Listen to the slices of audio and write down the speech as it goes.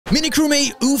Mini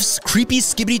Crewmate oofs creepy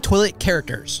Skibidi toilet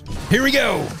characters. Here we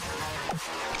go.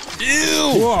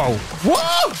 Ew. Whoa.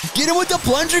 Whoa. Get him with the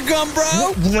plunger gun,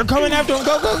 bro. They're coming after him.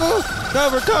 Go, go, go.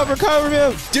 Cover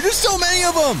him. Dude, there's so many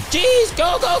of them. Jeez,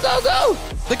 go.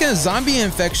 Like a zombie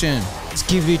infection.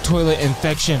 Skibidi toilet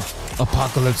infection.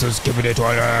 Apocalypse of Skibidi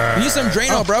toilet. We need some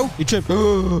Drano, bro. You tripped.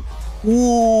 Ooh.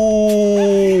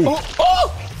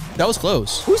 Oh. That was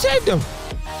close. Who saved him?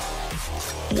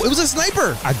 It was a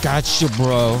sniper. I got you,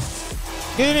 bro.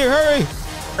 Get in here, hurry.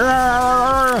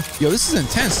 Yo, this is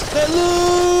intense. Let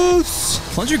loose.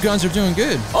 Plunger guns are doing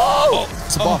good. Oh,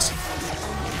 it's a boss.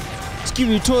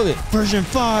 Skibidi toilet version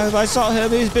 5. I saw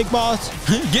him. He's big boss.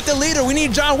 Get the leader. We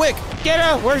need John Wick. Get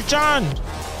him. Where's John?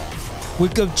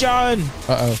 Wick of John.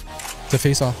 Uh-oh. It's a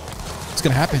face-off. What's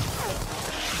gonna happen?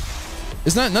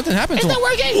 Nothing happened to him. It's not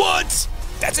working. What?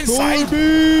 That's inside.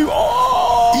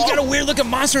 Oh. He got a weird looking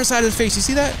monster inside his face. You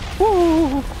see that?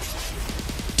 Woo.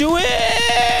 Do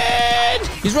it.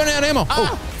 He's running out of ammo.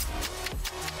 Oh.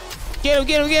 Get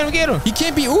him. He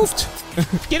can't be oofed.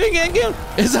 Get him.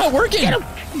 It's not working. Get him.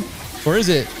 Or is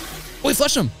it? Wait,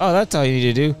 flush him. Oh, that's all you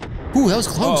need to do. Ooh, that was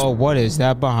close. Oh, what is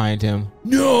that behind him?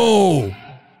 No.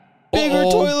 Bigger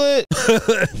toilet.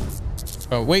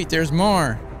 Oh, wait, there's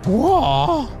more.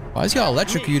 Whoa. Why is he all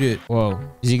electrocuted? Whoa.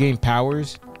 Is he getting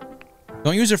powers?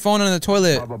 Don't use your phone on the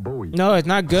toilet. No, it's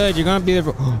not good. You're gonna be there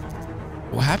for.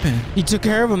 What happened? He took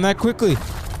care of him that quickly.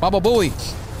 Baba Booey.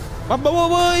 Baba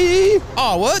Booey.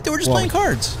 Oh, what? They were just playing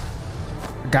cards.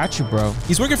 Got you, bro.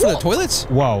 He's working for the toilets?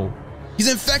 Whoa. He's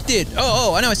infected.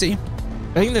 Oh, I know, I see.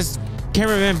 I think this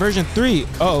cameraman version 3.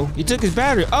 Oh, he took his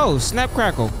battery. Oh, snap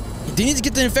crackle. They need to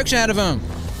get the infection out of him.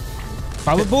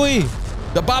 Baba Booey.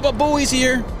 The Baba Booey's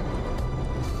here.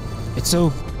 It's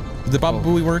so. Did the Baba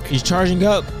Booey work? He's charging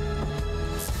up.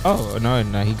 Oh, no,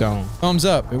 he gone. Thumbs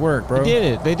up. It worked, bro.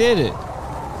 They did it.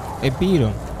 They beat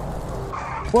him.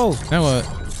 Whoa. Now what?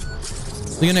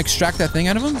 They gonna extract that thing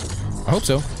out of him? I hope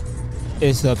so.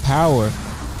 It's the power.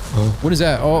 What is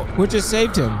that? Oh, What just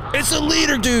saved him? it's the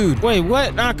leader, dude. Wait,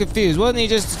 what? Not confused. Wasn't he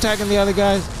just attacking the other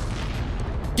guys?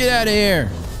 Get out of here.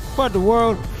 What the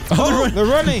world? Oh, They're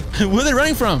running. Where are they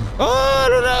running from? Oh, I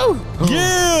don't know.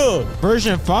 Yeah.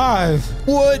 Version 5.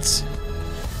 What?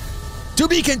 To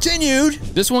be continued.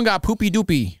 This one got poopy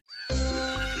doopy.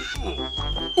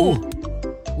 Ooh.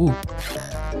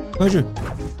 Pleasure.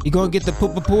 You gonna get the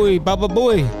poopa-pooey, Baba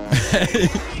Booey.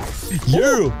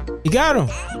 You. You got him.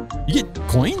 You get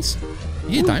coins?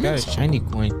 You get diamonds? Got a shiny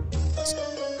coin.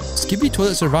 Skibidi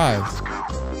Toilet survived.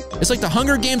 It's like the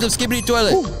Hunger Games of Skibidi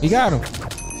Toilet. Ooh, you got him.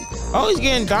 Oh, he's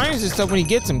getting diamonds and stuff when he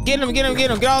gets them. Get him. Get all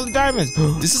the diamonds.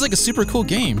 This is like a super cool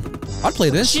game. I'd play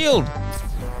this. Shield.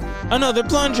 Another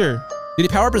plunger. Did he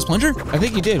power up his plunger? I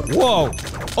think he did. Whoa.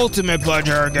 Ultimate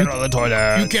plunger. Get on the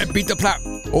toilet. You can't beat the plow.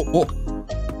 Oh.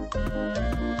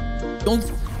 Don't.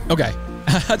 Okay.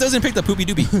 That doesn't pick the poopy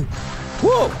doopy.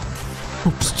 Whoa.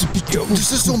 Yo, there's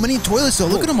just so many toilets though.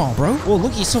 Look at them all, bro. Whoa,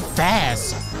 look, he's so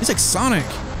fast. He's like Sonic.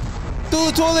 Through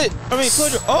the toilet.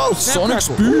 Plunger. Oh, Sonic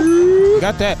snap speed.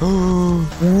 got that.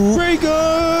 Ray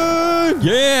gun.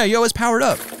 Yeah, yo, it's powered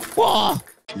up. Whoa.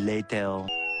 Later.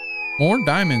 More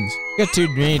diamonds. Got too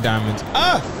many diamonds.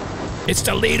 Ah. It's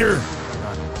the leader.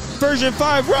 Version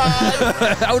 5, run.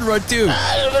 I would run too.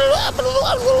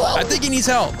 I think he needs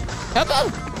help. Help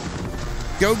him.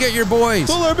 Go get your boys.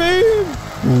 Solar beam.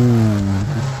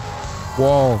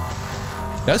 Whoa.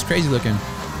 That's crazy looking.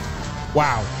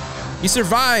 Wow. He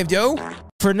survived, yo.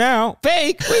 For now.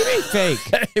 Fake. What do you mean fake?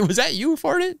 Was that you who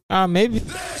farted? Maybe.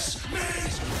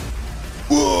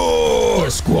 Whoa.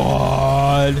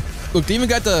 Squad. Look, they even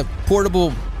got the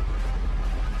portable.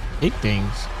 Big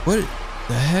things. What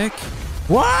the heck?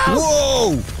 Wow.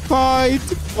 Whoa. Fight.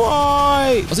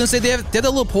 I was gonna say they have that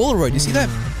little Polaroid. You see that?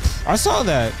 I saw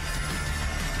that.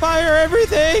 Fire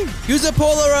everything. Use the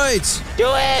Polaroids. Do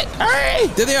it. Hurry.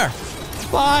 There they are.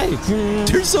 Fly.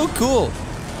 They're so cool.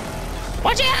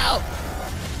 Watch out.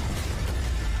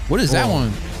 What is that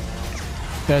one?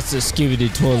 That's the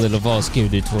Skibidi toilet of all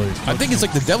Skibidi toilets. I think it's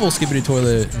like the devil's Skibidi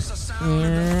toilet.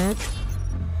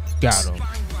 Got him.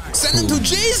 Send him to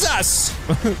Jesus.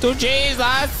 To Jesus.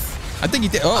 I think he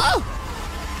did. Oh.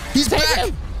 He's Take back.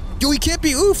 him. Yo, he can't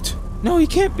be oofed. No, he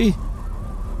can't be.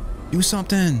 Do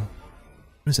something.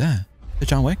 What is that? The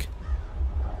John Wick?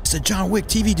 It's a John Wick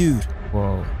TV dude.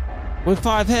 Whoa. With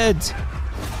 5 heads.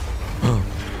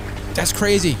 That's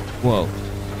crazy. Whoa.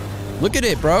 Look at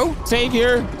it, bro.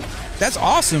 Savior. That's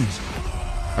awesome.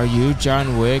 Are you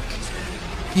John Wick?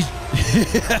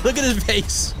 Look at his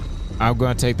face. I'm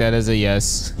going to take that as a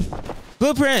yes.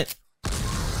 Blueprint.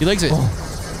 He likes it.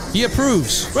 He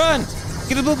approves. Run.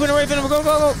 Get the blueprint away from him. Go,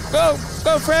 go, go, go.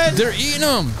 Go, Fred. They're eating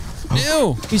them.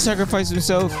 Ew. He sacrificed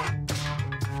himself.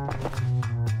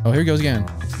 Oh, here he goes again.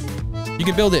 You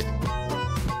can build it.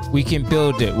 We can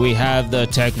build it. We have the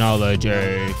technology.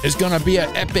 It's gonna be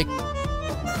an epic.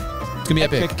 It's gonna be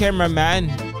epic. Cameraman.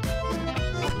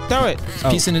 Throw it.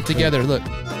 Piecing it together. Look.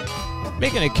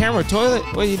 Making a camera toilet?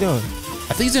 What are you doing?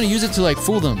 I think he's gonna use it to like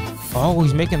fool them. Oh,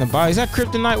 he's making the body. Is that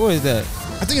kryptonite? What is that?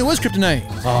 I think it was kryptonite.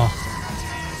 Oh.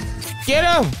 Get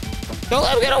him! Don't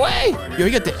let him get away! Yo,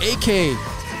 he got the AK.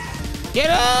 Get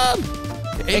him!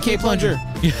 The AK plunger.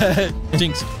 Yeah,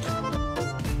 Jinx.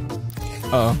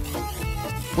 Uh-oh.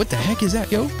 What the heck is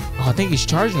that, yo? Oh, I think he's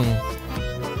charging him.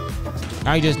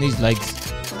 Now he just needs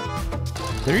legs.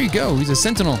 There you go. He's a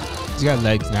sentinel. He's got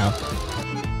legs now.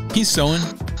 He's sewing.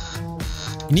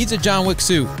 He needs a John Wick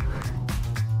suit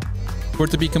for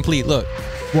it to be complete. Look.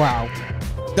 Wow.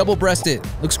 Double-breasted.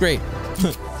 Looks great.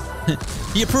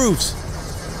 He approves.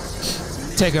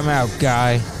 Take him out,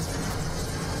 guy.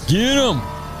 Get him.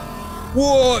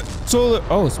 What? Solar.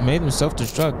 Oh, it's made him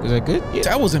self-destruct. Is that good? Yeah.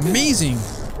 That was amazing.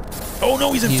 Oh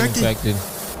no, he's infected.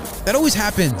 That always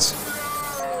happens.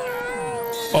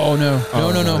 Oh no.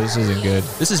 No. This isn't good.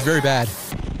 This is very bad.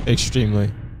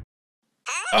 Extremely.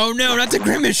 Oh no, not the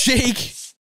Grimace shake.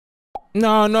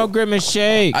 No Grimace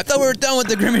shake. I thought we were done with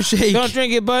the Grimace shake. Don't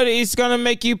drink it, buddy. It's gonna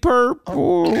make you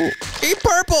purple. He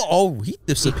purple. Oh, he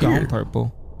disappeared. He gone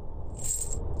purple.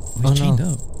 He's chained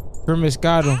up. Grimace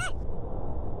got him.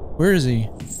 Where is he?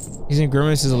 He's in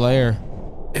Grimace's lair.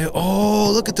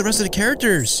 Oh, look at the rest of the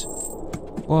characters.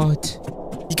 What?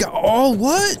 You got all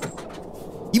what?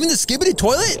 Even the Skibidi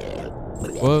toilet?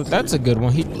 Well, that's a good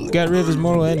one. He got rid of his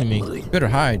mortal enemy. Better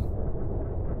hide.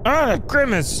 Ah,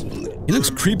 Grimace. He looks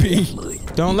creepy.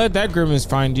 Don't let that Grimace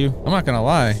find you. I'm not gonna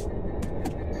lie.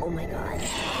 Oh my god.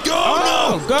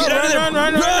 Go, no! Go, Get out of there.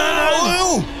 Run.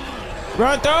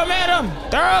 Run, throw him at him.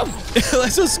 Throw him.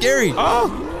 That's so scary. Oh,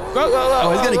 go.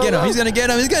 Oh, he's gonna get him. He's gonna get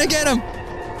him. He's gonna get him.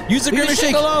 Use the Grimace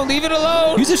shake. Leave it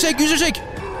alone. Use the shake. Use the shake.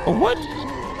 Oh, what?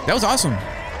 That was awesome.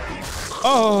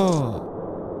 Oh.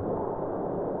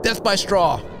 Death by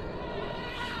straw.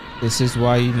 This is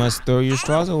why you must throw your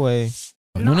straws away.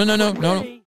 No. No.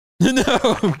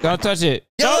 Don't touch it.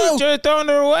 Yellow. You're throwing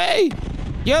it away.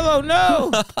 Yellow,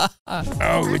 no.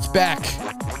 Oh, it's back.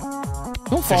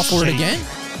 Don't fall for it again.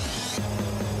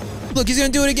 Look, he's gonna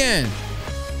do it again.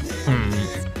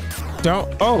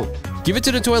 Don't. Oh. Give it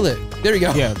to the toilet. There you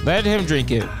go. Yeah, let him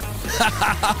drink it.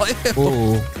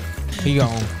 Oh, he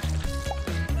gone.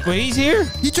 But he's here.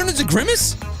 He turned into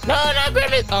Grimace? No, not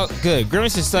Grimace. Oh, good.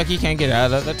 Grimace is stuck. He can't get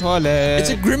out of the toilet. It's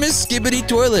a Grimace Skibidi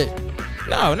toilet.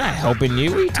 No, not helping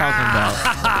you. What are you talking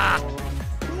about?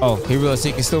 Oh, he realized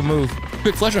he can still move.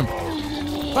 Quick, flush him.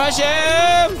 Flush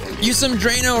him! Use some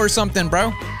Drano or something,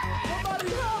 bro.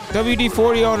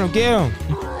 WD-40 on him. Get him.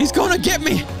 He's gonna get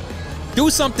me. Do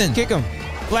something. Kick him.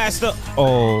 Blast up.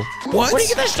 Oh. What? Where'd he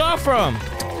get that straw from?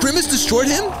 Grimace destroyed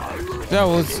him? That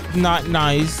was not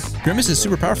nice. Grimace is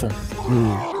super powerful.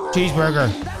 Cheeseburger.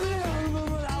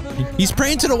 He's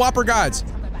praying to the Whopper gods.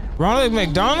 Ronald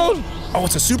McDonald? Oh,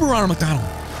 it's a super Ronald McDonald.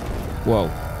 Whoa.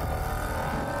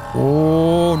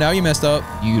 Oh, now you messed up.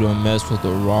 You done messed with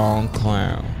the wrong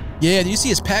clown. Yeah, do you see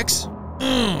his pecs?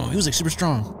 He was like super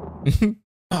strong.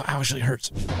 Oh, ouch, it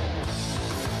hurts.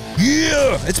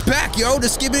 Yeah, it's back, yo, the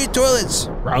Skibidi toilets.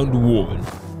 Round one.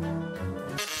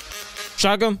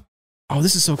 Shotgun? Oh,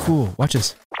 this is so cool. Watch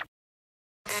this.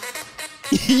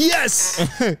 Yes!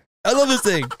 I love this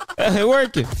thing. It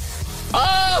working.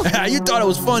 Oh! You thought it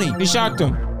was funny. He shocked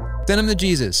him. Send him to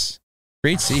Jesus.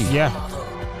 Great C. Yeah.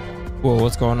 Whoa,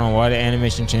 what's going on? Why did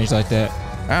animation change like that?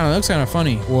 I don't know, it looks kind of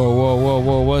funny.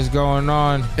 Whoa, what's going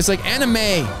on? It's like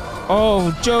anime.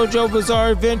 Oh, JoJo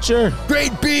Bizarre Adventure.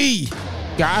 Grade B.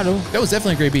 Got him. That was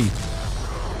definitely a grade B.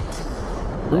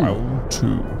 Round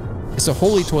two. It's a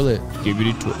holy toilet.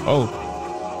 Skibidi toilet.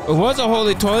 Oh. It was a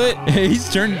holy toilet. He's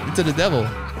turned into the devil.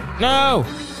 No.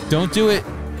 Don't do it.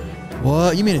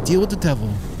 What? You made a deal with the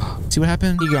devil. See what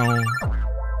happened? He gone.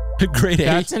 Grade A.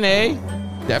 That's an A.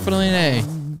 Definitely an A.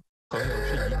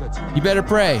 You better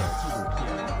pray.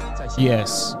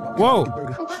 Yes. Whoa.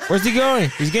 Where's he going?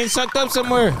 He's getting sucked up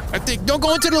somewhere. I think. Don't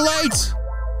go into the lights.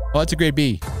 Oh, that's a grade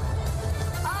B.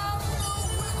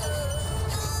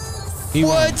 He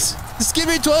what? won. The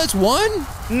Skibidi toilets won?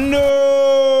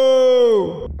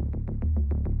 No.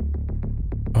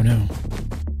 Oh no.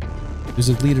 There's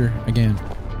a leader again.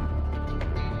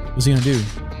 What's he gonna do?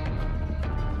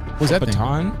 What's that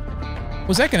baton? thing?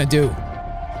 What's that gonna do?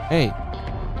 Hey.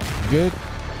 Good?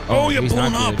 Oh, you're he's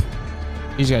blown not up. good.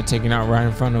 He's got taken out right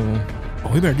in front of him.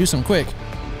 Oh, we better do something quick.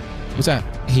 What's that?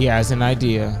 He has an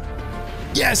idea.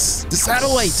 Yes, the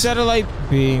satellite. Satellite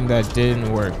being that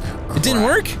didn't work. It didn't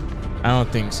work? I don't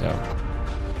think so.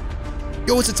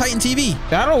 Yo, it's a Titan TV.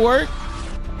 That'll work.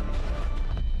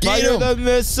 Get Fire him. the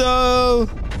missile.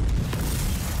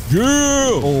 Yeah.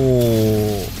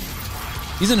 Oh.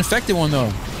 He's an infected one,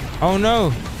 though. Oh,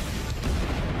 no.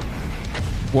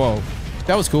 Whoa.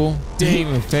 That was cool. Didn't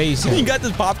even phase him. He got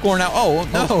this popcorn out. Oh,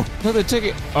 no. Another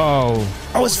ticket. Oh.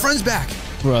 Oh, his friend's back.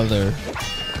 Brother.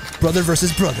 Brother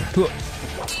versus brother.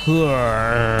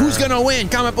 Who's gonna win?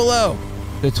 Comment below.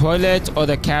 The toilet or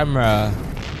the camera?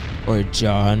 Or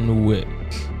John Wick?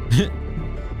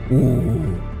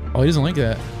 Ooh. Oh, he doesn't like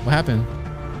that. What happened?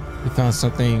 We found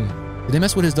something Did they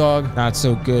mess with his dog? not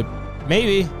so good.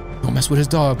 Maybe. Don't mess with his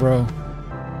dog, bro.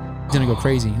 He's gonna go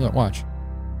crazy. Look, watch.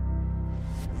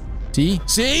 See?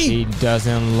 See? He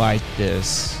doesn't like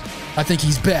this. I think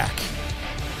he's back.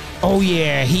 Oh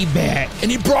yeah, he back.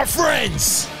 And he brought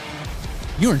friends.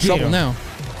 You're in trouble him. now.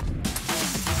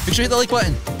 Make sure you hit the like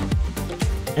button.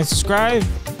 And subscribe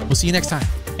We'll see you next time.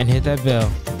 and hit that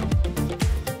bell.